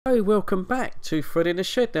Hey, welcome back to Fred in the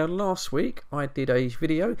Shed. Now, last week I did a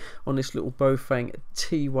video on this little Baofeng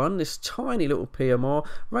T1, this tiny little PMR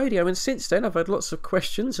radio, and since then I've had lots of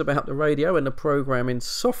questions about the radio and the programming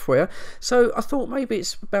software, so I thought maybe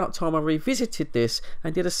it's about time I revisited this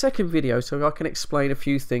and did a second video so I can explain a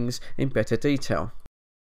few things in better detail.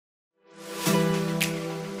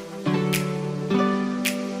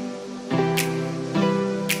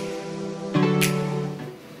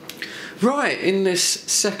 Right, in this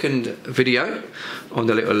second video on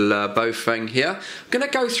the little Baofeng here, I'm going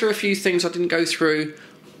to go through a few things I didn't go through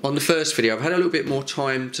on the first video. I've had a little bit more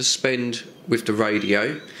time to spend with the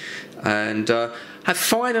radio and have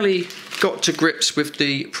finally got to grips with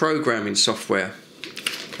the programming software.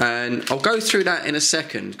 And I'll go through that in a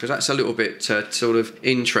second because that's a little bit sort of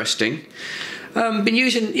interesting. Been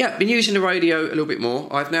using the radio a little bit more.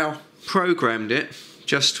 I've now programmed it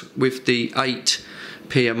just with the 8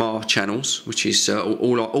 PMR channels, which is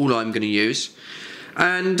all I'm going to use.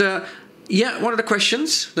 And yeah, one of the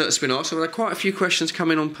questions that's been asked, I've had quite a few questions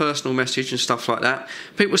come in on personal message and stuff like that.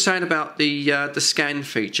 People saying about the scan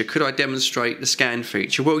feature. Could I demonstrate the scan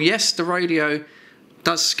feature? Well, yes, the radio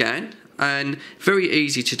does scan, and very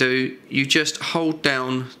easy to do. You just hold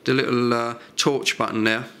down the little torch button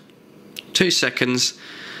there, 2 seconds,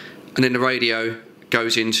 and then the radio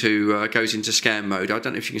goes into scan mode. I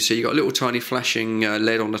don't know if you can see, you've got a little tiny flashing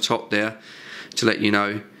LED on the top there to let you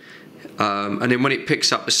know. And then when it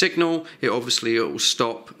picks up the signal, it will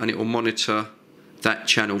stop and it will monitor that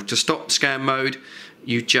channel. To stop scan mode,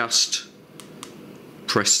 you just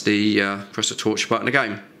press the torch button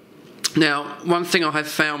again. Now, one thing I have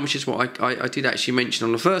found, which is what I did actually mention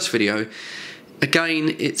on the first video,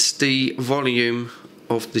 again, it's the volume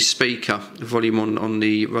of the speaker, the volume on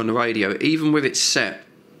the radio. Even with it set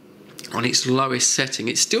on its lowest setting,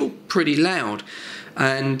 it's still pretty loud.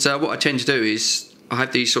 And what I tend to do is I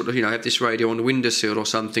have these sort of, I have this radio on the windowsill or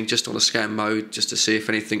something, just on a scan mode, just to see if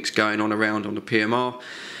anything's going on around on the PMR.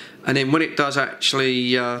 And then when it does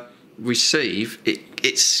actually receive,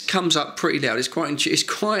 it comes up pretty loud. It's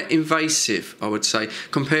quite invasive, I would say,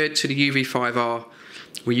 compared to the UV5R,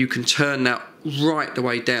 where you can turn that right the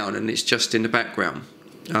way down and it's just in the background.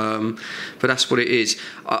 But that's what it is.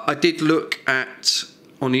 I did look at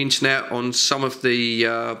on the internet on some of the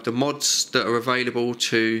mods that are available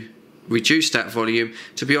to reduce that volume.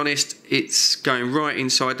 To be honest, it's going right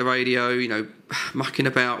inside the radio, mucking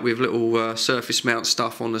about with little surface mount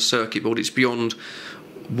stuff on the circuit board. It's beyond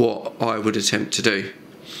what I would attempt to do.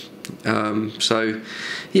 So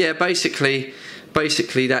yeah, basically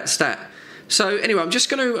that's that. So anyway, I'm just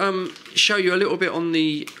going to show you a little bit on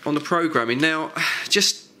the programming. Now,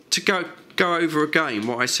 just to go over again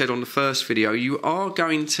what I said on the first video, you are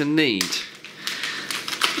going to need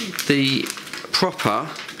the proper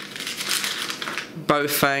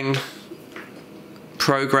Baofeng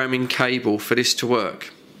programming cable for this to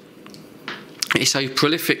work. It's a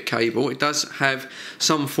prolific cable. It does have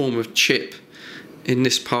some form of chip in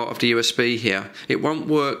this part of the USB here. It won't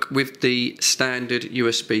work with the standard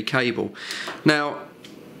USB cable. Now,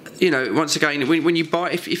 once again, when you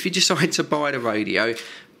buy, if you decide to buy the radio,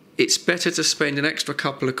 it's better to spend an extra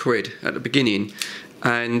couple of quid at the beginning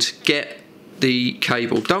and get the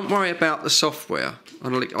cable. Don't worry about the software,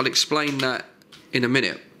 and I'll explain that in a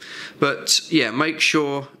minute. But yeah, make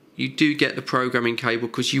sure you do get the programming cable,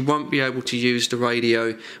 because you won't be able to use the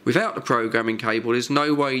radio without the programming cable. There's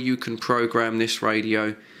no way you can program this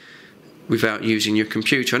radio without using your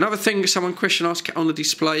computer. Another thing, someone asked on the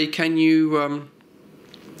display, can you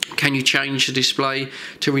change the display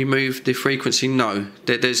to remove the frequency? No,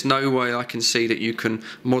 there's no way I can see that you can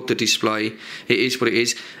mod the display. It is what it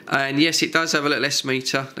is. And yes, it does have a little S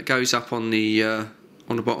meter that goes up on the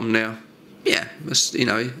bottom now. Yeah,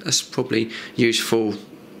 that's probably useful,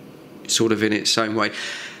 sort of in its own way.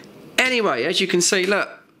 Anyway, as you can see, look,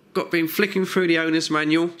 been flicking through the owner's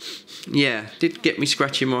manual. Yeah, did get me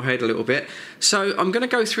scratching my head a little bit. So I'm going to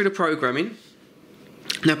go through the programming.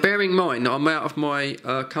 Now, bearing in mind that I'm out of my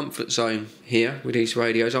comfort zone here with these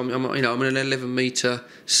radios. I'm an 11 meter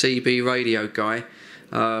CB radio guy.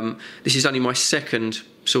 This is only my second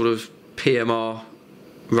sort of PMR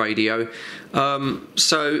radio.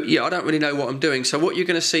 So yeah, I don't really know what I'm doing. So what you're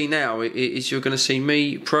going to see now is you're going to see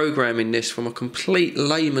me programming this from a complete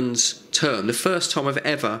layman's term. The first time I've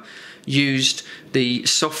ever used the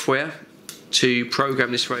software to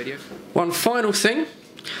program this radio. One final thing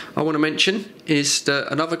I want to mention is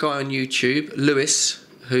that another guy on YouTube, Lewis,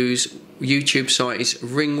 whose YouTube site is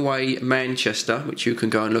Ringway Manchester, which you can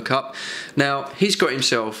go and look up. Now, he's got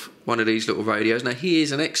himself one of these little radios. Now, he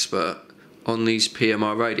is an expert on these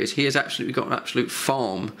PMR radios. He has absolutely got an absolute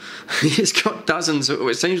farm. He's got dozens,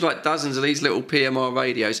 it seems like dozens of these little PMR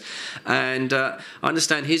radios, and I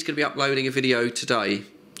understand he's going to be uploading a video today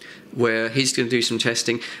where he's going to do some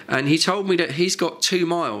testing, and he told me that he's got 2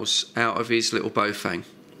 miles out of his little Baofeng.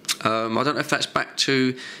 I don't know if that's back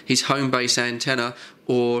to his home base antenna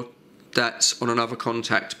or that's on another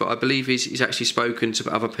contact, but I believe he's actually spoken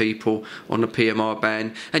to other people on the PMR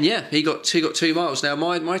band, and yeah, he got 2 miles. Now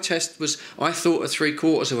my test was, I thought, a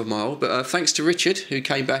 3/4 of a mile, but thanks to Richard, who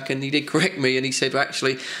came back and he did correct me, and he said, well,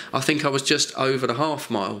 actually I think I was just over the half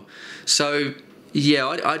mile. So yeah,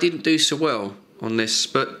 I didn't do so well on this,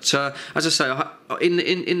 but as I say,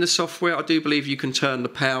 in the software I do believe you can turn the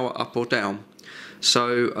power up or down.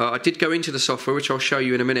 So I did go into the software, which I'll show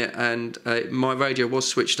you in a minute, and my radio was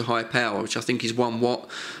switched to high power, which I think is 1 watt.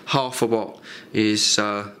 Half a watt is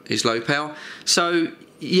low power. So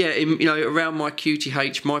yeah, around my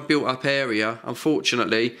QTH, my built-up area,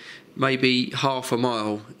 unfortunately, maybe half a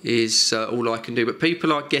mile is all I can do. But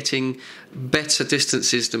people are getting better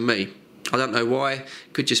distances than me. I don't know why.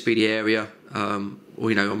 Could just be the area,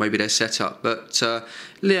 or maybe their setup. But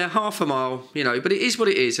yeah, half a mile, But it is what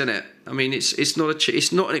it is, isn't it? I mean, it's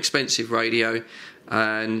not an expensive radio,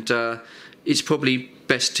 and it's probably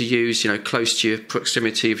best to use, close to your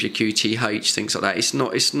proximity of your QTH, things like that.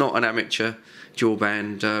 It's not an amateur dual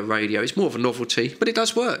band radio. It's more of a novelty, but it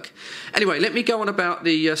does work. Anyway, let me go on about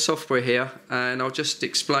the software here, and I'll just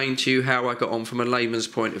explain to you how I got on from a layman's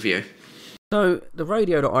point of view. So the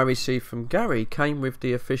radio that I received from Gary came with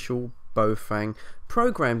the official Baofeng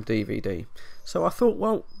program DVD. So I thought,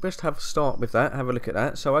 well, best have a start with that, have a look at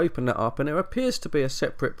that. So I opened that up, and there appears to be a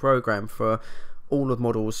separate program for all of the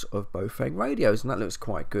models of Baofeng radios, and that looks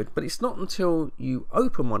quite good. But it's not until you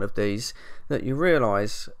open one of these that you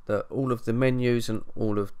realise that all of the menus and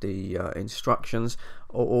all of the instructions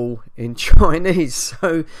are all in Chinese.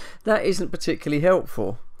 So that isn't particularly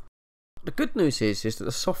helpful. The good news is that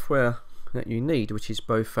the software that you need, which is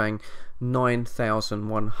Baofeng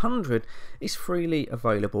 9100, is freely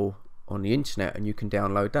available on the internet, and you can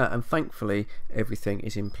download that, and thankfully everything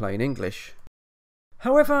is in plain English.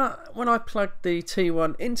 However, when I plugged the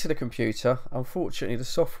T1 into the computer, unfortunately the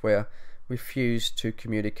software refused to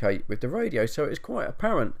communicate with the radio, so it was quite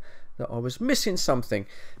apparent that I was missing something.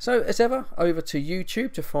 So as ever, over to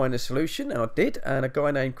YouTube to find a solution, and I did, and a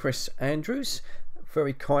guy named Chris Andrews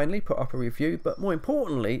very kindly put up a review, but more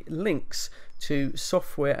importantly, links to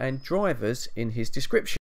software and drivers in his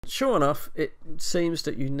description. Sure enough, it seems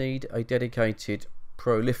that you need a dedicated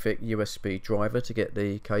prolific USB driver to get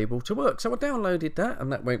the cable to work. So I downloaded that,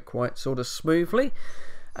 and that went quite sort of smoothly.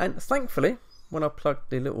 And thankfully, when I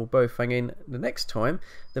plugged the little Baofeng in the next time,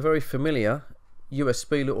 the very familiar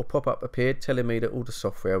USB little pop-up appeared telling me that all the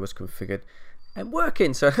software was configured and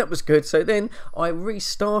working, so that was good. So then I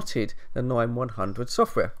restarted the 9100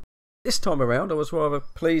 software. This time around I was rather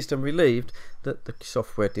pleased and relieved that the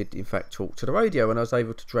software did in fact talk to the radio, and I was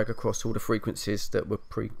able to drag across all the frequencies that were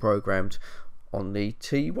pre-programmed on the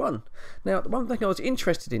T1. Now, the one thing I was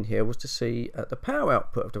interested in here was to see the power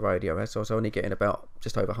output of the radio, as I was only getting about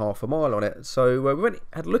just over half a mile on it. So we went,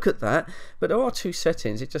 had a look at that, but there are 2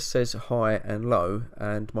 settings. It just says high and low,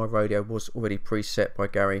 and my radio was already preset by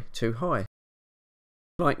Gary to high.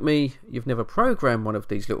 Like me, you've never programmed one of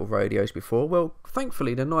these little radios before. Well,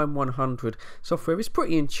 thankfully the 9100 software is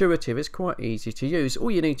pretty intuitive. It's quite easy to use.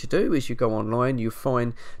 All you need to do is you go online, you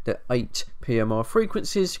find the 8 PMR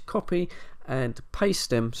frequencies, copy and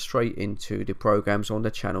paste them straight into the programs on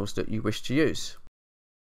the channels that you wish to use.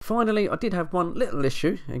 Finally, I did have one little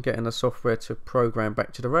issue in getting the software to program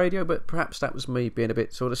back to the radio, but perhaps that was me being a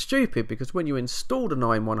bit sort of stupid, because when you install the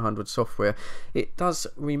 9100 software, it does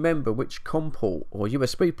remember which COM port or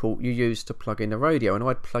USB port you use to plug in the radio, and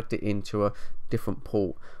I'd plugged it into a different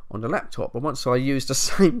port on the laptop, but once I used the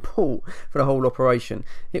same port for the whole operation,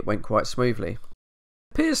 it went quite smoothly.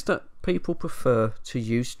 It appears that people prefer to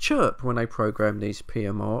use Chirp when they program these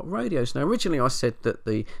PMR radios. Now, originally I said that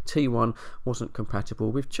the T1 wasn't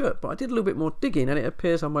compatible with Chirp, but I did a little bit more digging, and it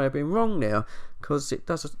appears I may have been wrong now, because it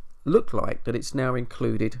does look like that it's now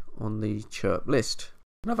included on the Chirp list.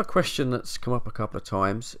 Another question that's come up a couple of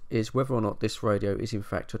times is whether or not this radio is in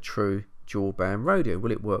fact a true dual band radio.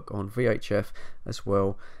 Will it work on VHF as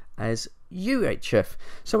well as UHF?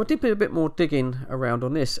 So I did a bit more digging around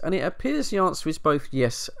on this, and it appears the answer is both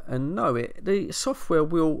yes and no. The software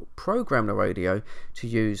will program the radio to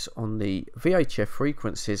use on the VHF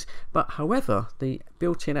frequencies, but however the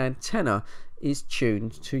built-in antenna is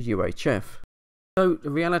tuned to UHF. So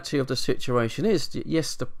the reality of the situation is that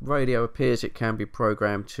yes, the radio appears it can be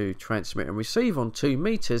programmed to transmit and receive on 2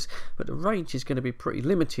 meters, but the range is going to be pretty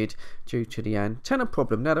limited due to the antenna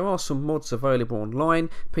problem. Now there are some mods available online.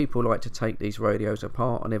 People like to take these radios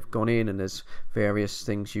apart, and they've gone in and there's various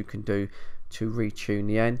things you can do to retune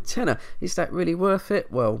the antenna. Is that really worth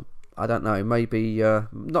it? Well, I don't know, maybe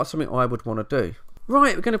not something I would want to do.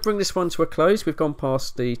 Right, we're going to bring this one to a close. We've gone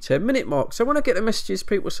past the 10-minute mark. So when I get the messages,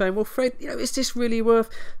 people saying, well, Fred, is this really worth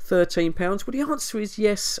 £13? Well, the answer is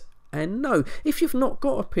yes and no. If you've not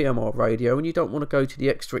got a PMR radio and you don't want to go to the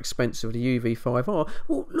extra expense of the UV5R,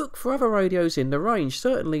 well, look for other radios in the range.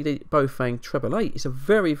 Certainly the Baofeng 888 is a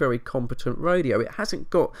very, very competent radio. It hasn't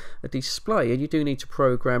got a display, and you do need to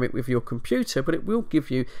program it with your computer, but it will give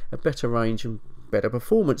you a better range and better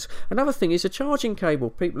performance. Another thing is a charging cable.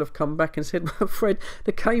 People have come back and said, well, Fred,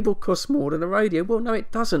 the cable costs more than the radio. Well, no,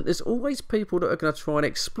 it doesn't. There's always people that are going to try and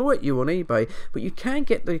exploit you on eBay, but you can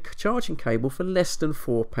get the charging cable for less than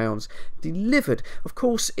 £4 delivered. Of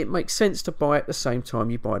course, it makes sense to buy at the same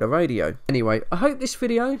time you buy the radio. Anyway, I hope this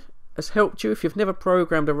video has helped you. If you've never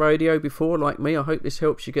programmed a radio before like me, I hope this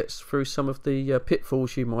helps you get through some of the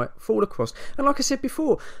pitfalls you might fall across. And like I said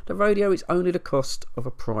before, the radio is only the cost of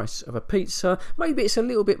a price of a pizza. Maybe it's a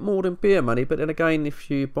little bit more than beer money, but then again, if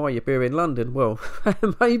you buy your beer in London, well,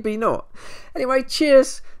 maybe not. Anyway,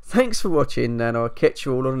 cheers, thanks for watching, and I'll catch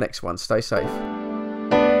you all on the next one. Stay safe.